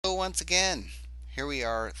once again. Here we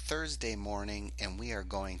are Thursday morning, and we are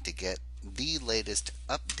going to get the latest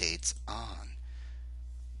updates on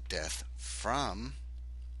death from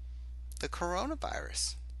the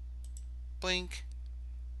coronavirus. Blink.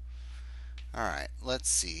 Alright, let's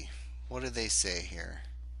see. What do they say here?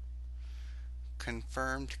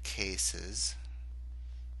 Confirmed cases.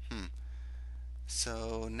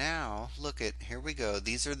 So now, look at, here we go.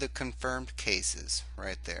 These are the confirmed cases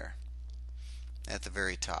right there at the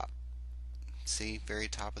very top. See, very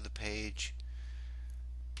top of the page.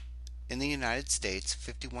 In the United States,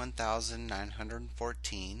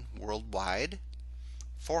 51,914. Worldwide,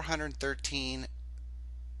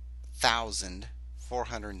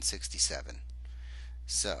 413,467.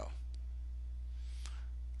 So,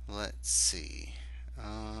 let's see.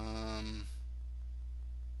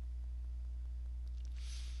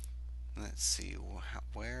 Let's see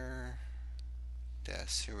where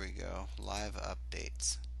deaths. Here we go. Live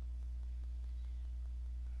updates.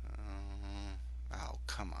 Oh,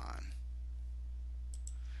 come on.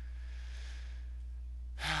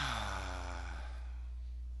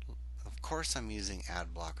 Of course I'm using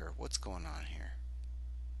ad blocker. What's going on here?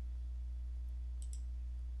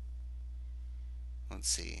 Let's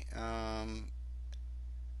see.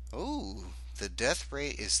 Oh, the death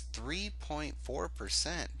rate is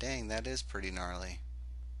 3.4%. Dang, that is pretty gnarly.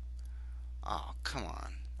 Oh, come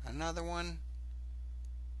on. Another one?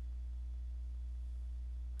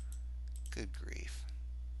 Good grief.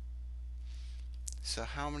 So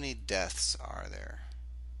how many deaths are there?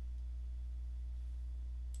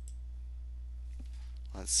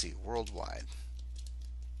 Let's see, worldwide.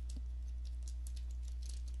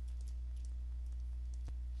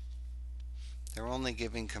 They're only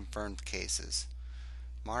giving confirmed cases.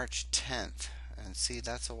 March 10th. And see,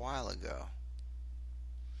 that's a while ago.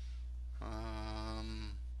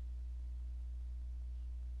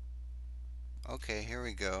 Okay, here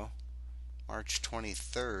we go. March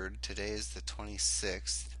 23rd. Today is the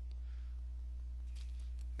 26th.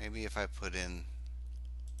 Maybe if I put in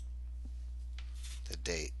the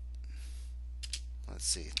date. Let's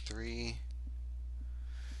see.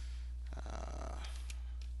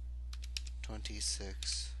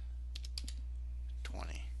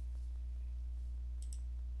 26/20.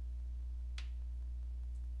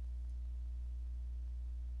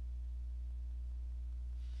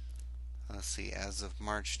 Let's see, as of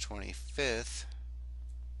March 25th,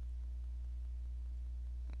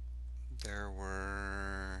 there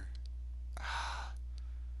were...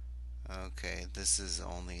 Okay, this is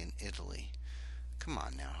only in Italy. Come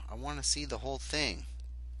on now, I want to see the whole thing.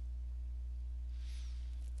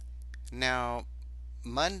 Now,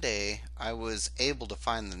 Monday, I was able to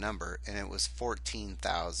find the number, and it was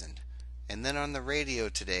 14,000. And then on the radio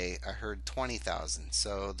today, I heard 20,000.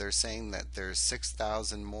 So they're saying that there's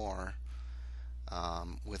 6,000 more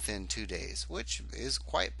within 2 days, which is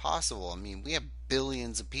quite possible. I mean, we have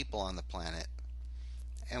billions of people on the planet,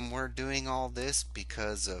 and we're doing all this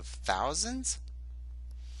because of thousands?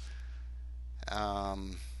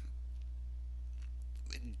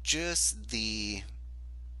 Just the...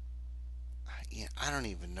 I don't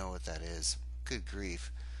even know what that is. Good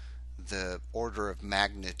grief. The order of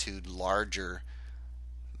magnitude larger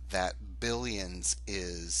that billions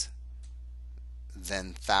is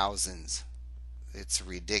than thousands. It's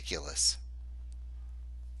ridiculous.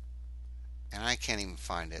 And I can't even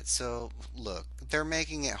find it. So, look, they're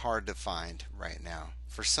making it hard to find right now.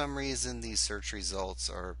 For some reason, these search results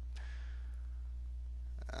are...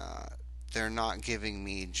 they're not giving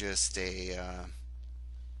me just a...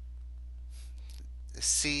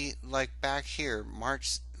 see, like back here,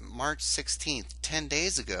 March 16th, 10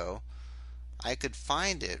 days ago, I could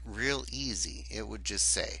find it real easy. It would just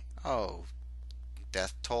say, oh,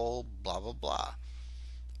 death toll, blah, blah, blah.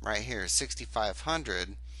 Right here,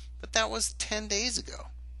 6,500, but that was 10 days ago.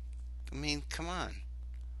 I mean, come on.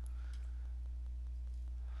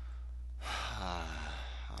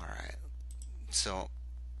 Alright. So,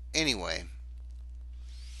 anyway,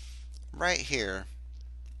 right here,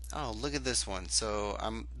 oh, look at this one. So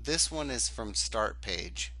this one is from Start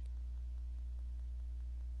Page.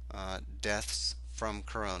 Deaths from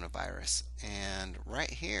coronavirus. And right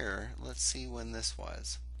here, let's see when this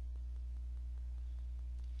was.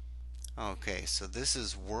 Okay, so this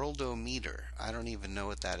is Worldometer. I don't even know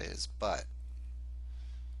what that is, but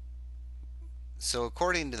so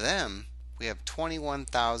according to them, we have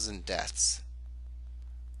 21,000 deaths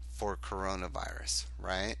for coronavirus,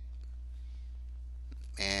 right?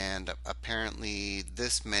 And apparently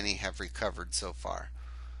this many have recovered so far,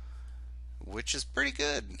 which is pretty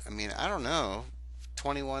good. I mean, I don't know,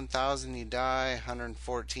 21,000 you die,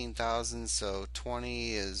 114,000, so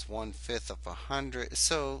 20 is 1/5 of 100.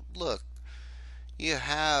 So look, you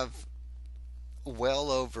have well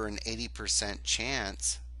over an 80%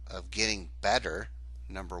 chance of getting better,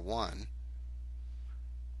 number one.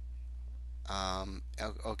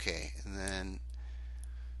 Okay, and then,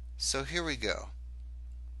 so here we go.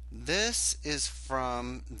 This is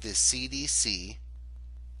from the CDC.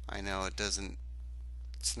 I know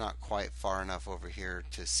it's not quite far enough over here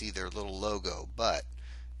to see their little logo, but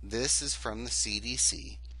this is from the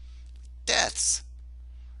CDC. Deaths.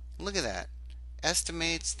 Look at that.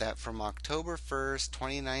 Estimates that from October 1st,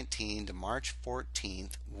 2019 to March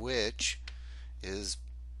 14th, which is,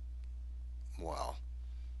 well,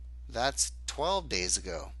 that's 12 days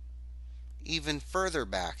ago. Even further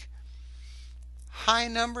back. High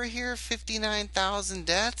number here, 59,000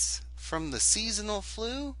 deaths from the seasonal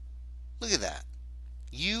flu. Look at that.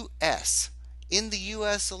 US. In the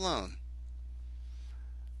US alone,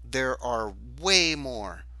 there are way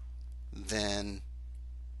more than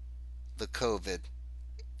the COVID.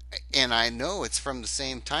 And I know it's from the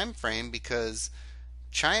same time frame because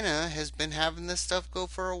China has been having this stuff go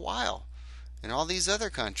for a while, and all these other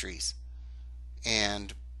countries.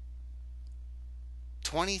 And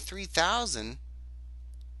 23,000.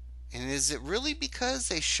 And is it really because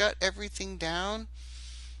they shut everything down?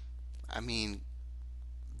 I mean,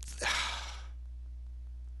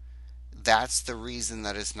 that's the reason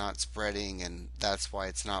that it's not spreading, and that's why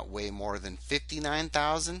it's not way more than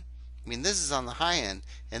 59,000. I mean, this is on the high end,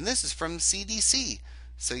 and this is from the CDC.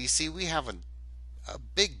 So you see, we have a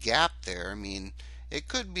big gap there. I mean, it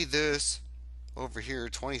could be this over here,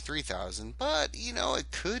 23,000, but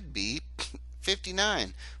it could be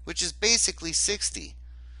 59, which is basically 60.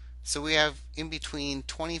 So we have in between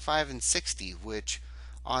 25 and 60, which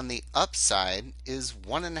on the upside is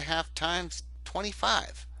 1.5 times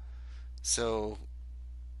 25. So,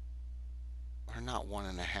 or not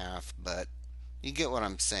 1.5, but you get what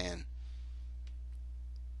I'm saying.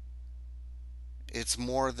 It's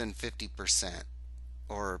more than 50%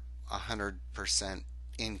 or 100%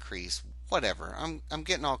 increase. Whatever. I'm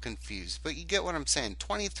getting all confused, but you get what I'm saying.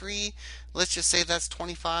 23, let's just say that's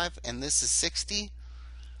 25, and this is 60.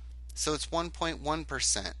 So it's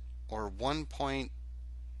 1.1% or 1 point.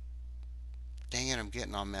 Dang it, I'm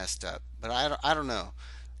getting all messed up. But I don't know.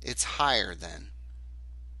 It's higher then.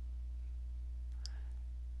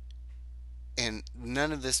 And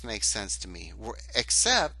none of this makes sense to me.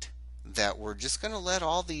 Except that we're just going to let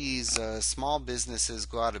all these small businesses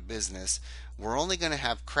go out of business. We're only going to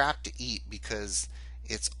have crap to eat because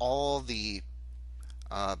it's all the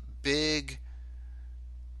big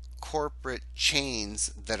corporate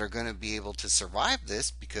chains that are going to be able to survive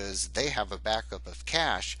this because they have a backup of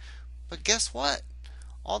cash. But guess what?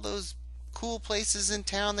 All those cool places in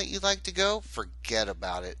town that you like to go, forget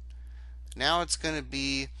about it. Now it's going to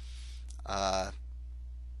be, uh,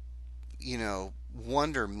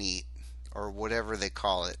 wonder meat or whatever they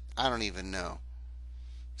call it. I don't even know.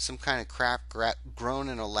 Some kind of crap grown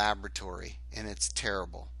in a laboratory, and it's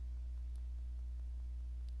terrible.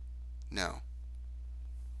 No.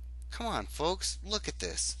 Come on, folks. Look at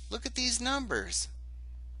this. Look at these numbers.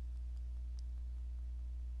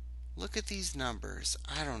 Look at these numbers.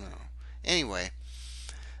 I don't know. Anyway,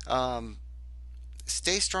 um,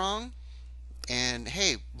 stay strong. And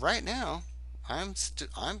hey, right now, I'm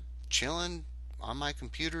chilling on my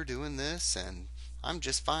computer doing this, and I'm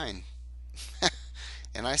just fine.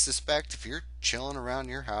 And I suspect if you're chilling around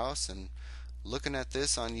your house and looking at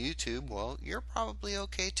this on YouTube, well, you're probably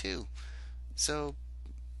okay too. So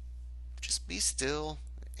just be still.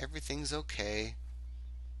 Everything's okay.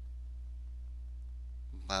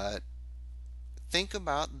 But think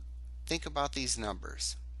about think about these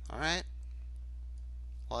numbers. All right?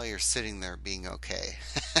 While you're sitting there being okay.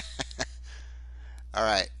 All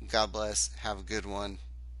right. God bless. Have a good one.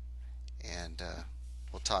 And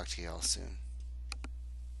we'll talk to you all soon.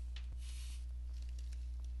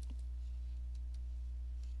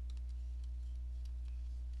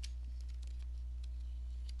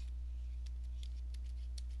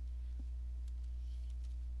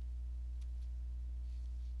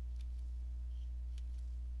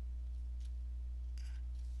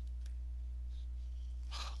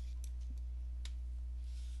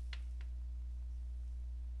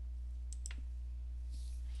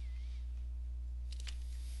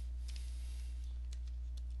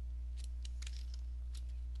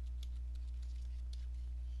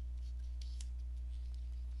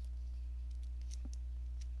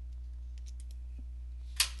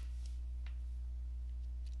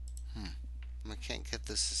 I can't get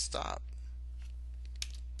this to stop.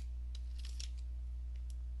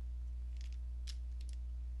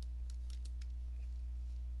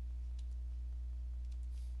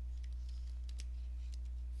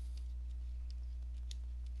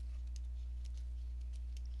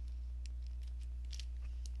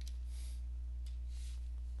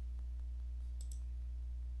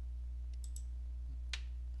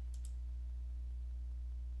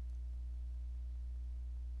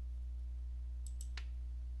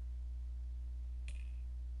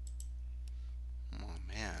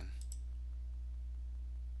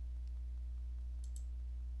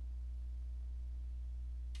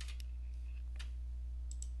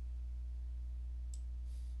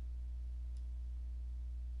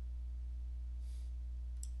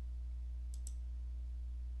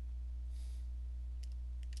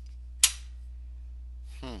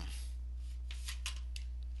 Hmm.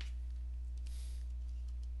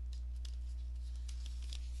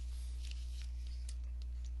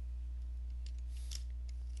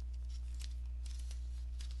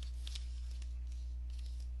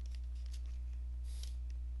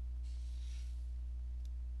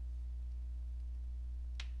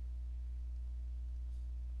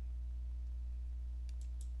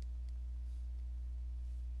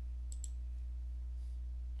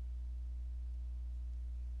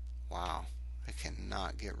 Wow. I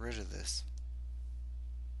cannot get rid of this.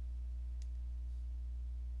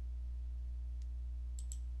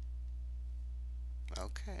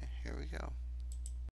 Okay, here we go.